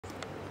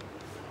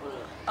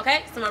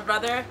Okay, so my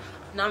brother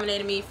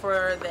nominated me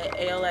for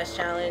the ALS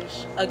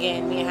challenge.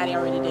 Again, me and Hattie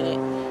already did it.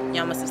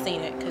 Y'all must have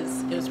seen it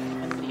because it was a pretty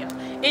fun video.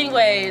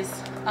 Anyways,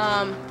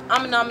 I'm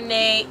gonna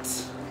nominate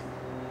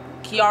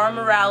Kiara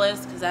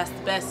Morales because that's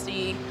the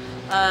bestie.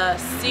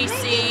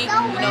 Cece, you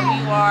know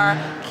who you are.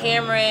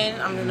 Cameron,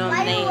 I'm gonna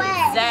nominate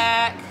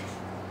Zach.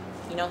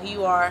 You know who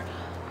you are.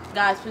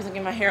 Guys, please don't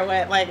get my hair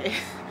wet. Like,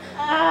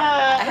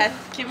 I had to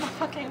get my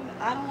fucking,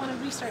 I don't want to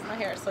restart my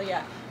hair. So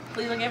yeah,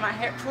 please don't get my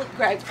hair,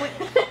 Greg, please.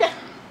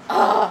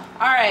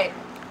 Alright.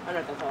 I'm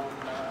not gonna call him.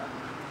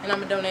 And I'm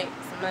gonna donate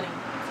some money.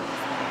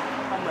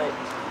 How much?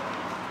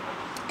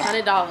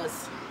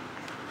 $100.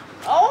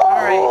 Oh!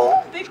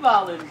 Alright. Big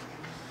ballin'.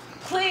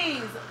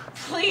 Please,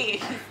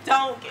 please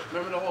don't get.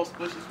 Remember the whole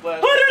splishy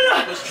splash?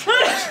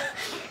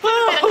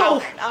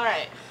 Oh,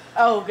 alright.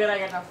 Oh, good. I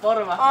got a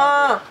photo of my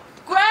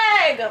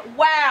Greg!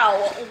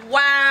 Wow.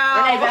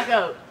 Wow. Renee, back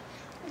up.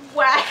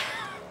 Wow.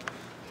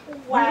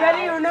 Wow. You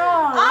ready or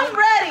not? I'm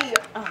ready.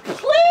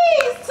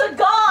 Please, to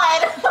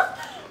God.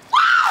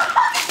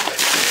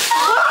 Oh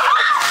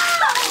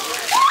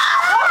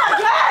my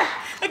God.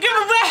 Give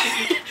it back.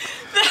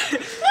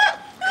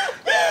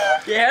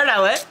 Your hair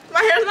not wet?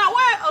 My hair's not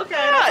wet? Okay.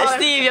 Yeah,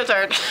 Steve, your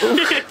turn.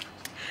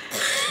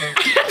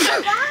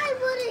 Why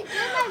would it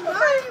get my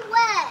body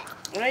wet?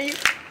 Why you?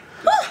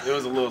 It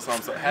was a little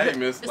something. Hattie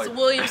missed It's like the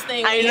Williams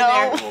thing. I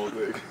know. the whole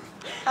thing.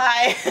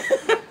 Hi.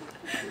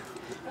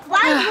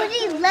 Why would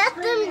he let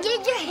them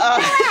get your hair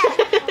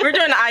wet? We're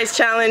doing the ice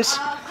challenge.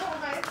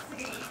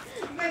 You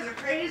guys are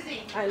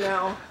crazy. I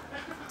know.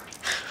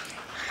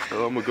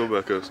 Oh, I'm gonna go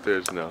back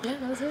upstairs now. Yeah,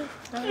 that was it.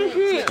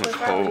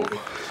 Oh.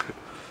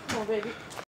 Come on, baby.